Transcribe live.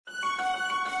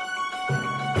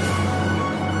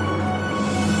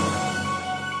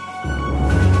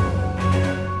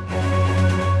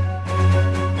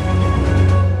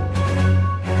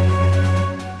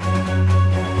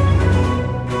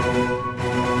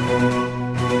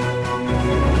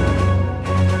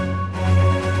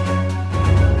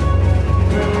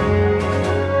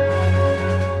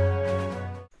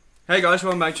Hey guys,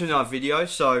 welcome back to another video.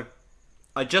 So,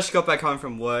 I just got back home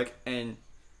from work and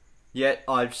yet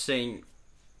I've seen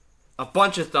a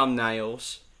bunch of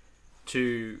thumbnails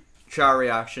to trailer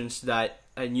reactions that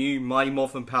a new Mighty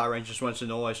Morphin Power Rangers Once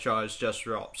and Always trailer has just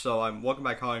dropped. So I'm walking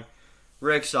back home,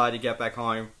 really excited to get back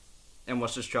home and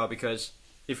watch this trailer because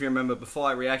if you remember before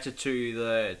I reacted to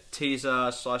the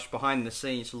teaser / behind the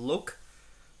scenes look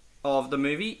of the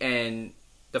movie and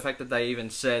the fact that they even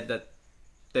said that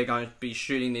they're going to be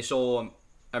shooting this all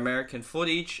American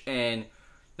footage and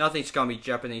nothing's going to be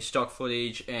Japanese stock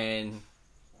footage, and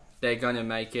they're going to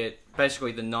make it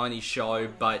basically the 90s show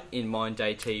but in modern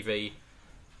day TV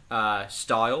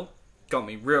style. Got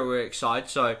me really excited.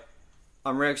 So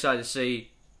I'm really excited to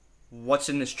see what's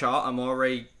in this chart. I'm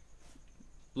already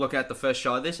looking at the first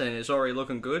shot of this and it's already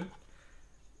looking good.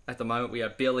 At the moment we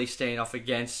have Billy standing off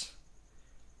against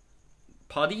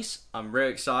Putties. I'm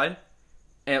really excited.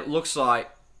 And it looks like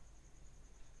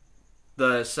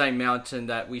the same mountain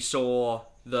that we saw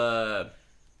when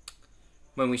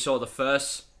we saw the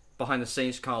first behind the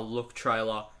scenes kind of look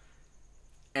trailer,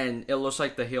 and it looks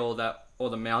like the hill or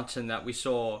the mountain that we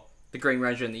saw the Green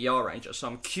Ranger and the Yellow Ranger. So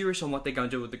I'm curious on what they're going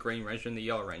to do with the Green Ranger and the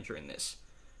Yellow Ranger in this.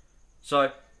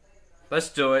 So let's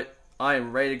do it. I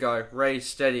am ready to go, ready,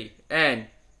 steady, and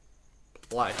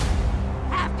play.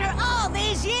 After all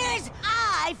these years,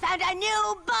 I found a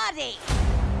new buddy.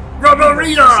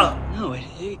 Rubberita! No,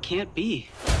 it can't be.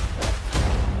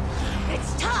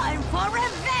 It's time for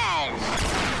revenge!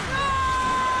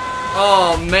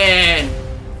 Oh, man.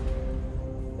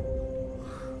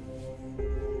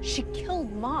 She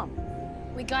killed Mom.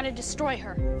 We gotta destroy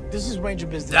her. This is Ranger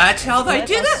business. That's how they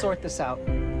did Let's it? sort this out.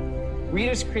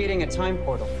 Rita's creating a time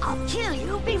portal. I'll kill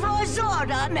you before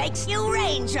Zorda makes you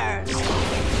Rangers!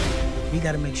 We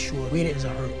gotta make sure Rita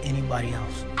doesn't hurt anybody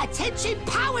else. Attention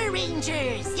Power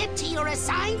Rangers! Get to your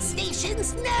assigned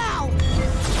stations now!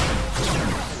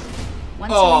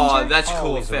 Once Oh, Ranger, that's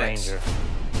cool Always a effects. Ranger.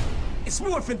 It's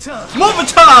morphin' time! Morphin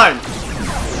Time!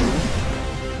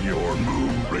 Your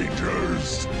move,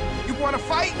 Rangers. You wanna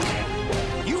fight?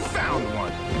 You found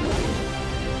one.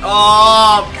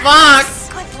 Oh, fuck!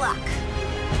 Good luck!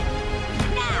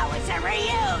 Now it's a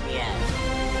reunion!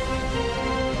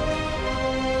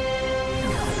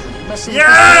 Messing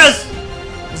Yes!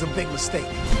 with this was a big mistake.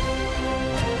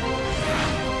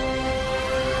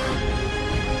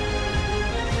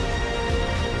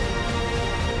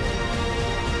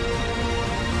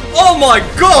 Oh my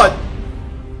god!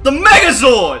 The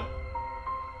Megazord!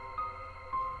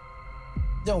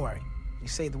 Don't worry, you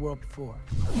saved the world before.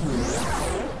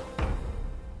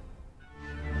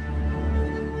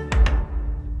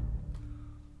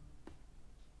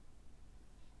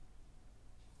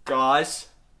 Guys.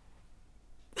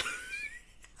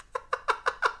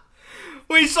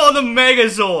 We saw the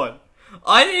Megazord!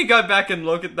 I need to go back and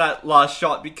look at that last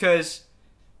shot because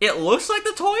it looks like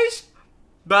the toys,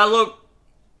 but it look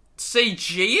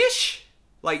CG-ish?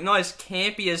 Like, not as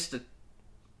campy as the...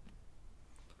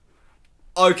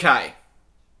 Okay.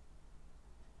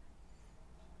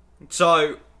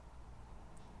 So,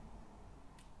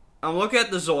 I'm looking at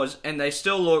the Zords, and they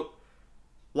still look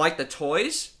like the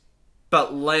toys,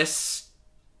 but less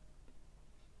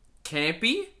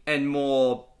campy and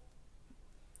more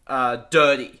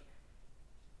dirty.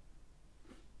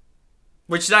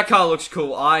 Which, that kind of looks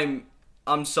cool. I'm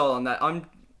sold on that.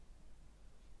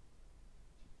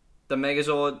 The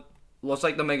Megazord looks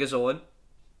like the Megazord.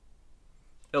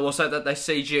 It looks like that they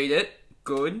CG'd it.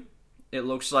 Good. It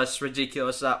looks less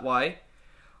ridiculous that way.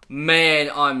 Man,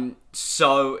 I'm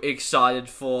so excited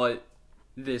for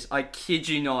this. I kid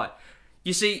you not.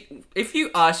 You see, if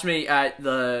you ask me at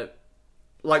one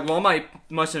of my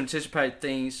most anticipated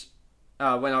things,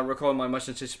 when I record my most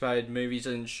anticipated movies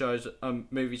and shows,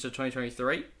 movies of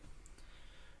 2023,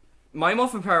 My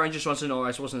Morphin Power Rangers Once and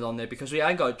Always wasn't on there because we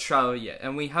hadn't got a trailer yet,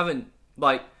 and we haven't,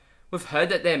 we've heard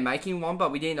that they're making one,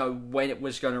 but we didn't know when it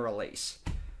was going to release.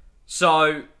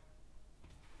 So,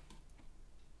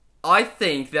 I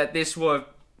think that this will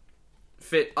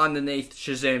fit underneath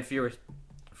Shazam Fury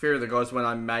of the Gods when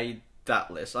I made that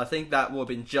list. I think that would have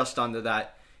been just under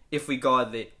that if we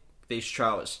got these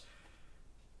trailers.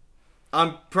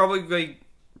 I'm probably,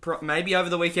 maybe over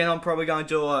the weekend, I'm probably going to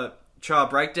do a trailer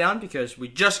breakdown because we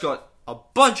just got a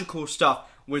bunch of cool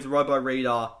stuff with Robo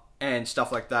Reader and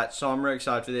stuff like that. So I'm really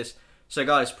excited for this. So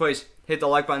guys, please hit the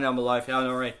like button down below if you haven't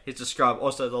already. Hit subscribe.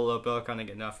 Also the little bell icon to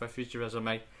get notified for future videos I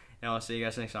make. And I'll see you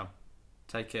guys next time.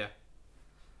 Take care.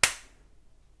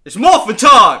 It's Morphin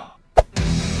Time!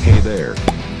 Hey there.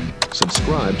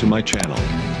 Subscribe to my channel.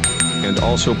 And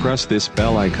also press this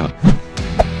bell icon.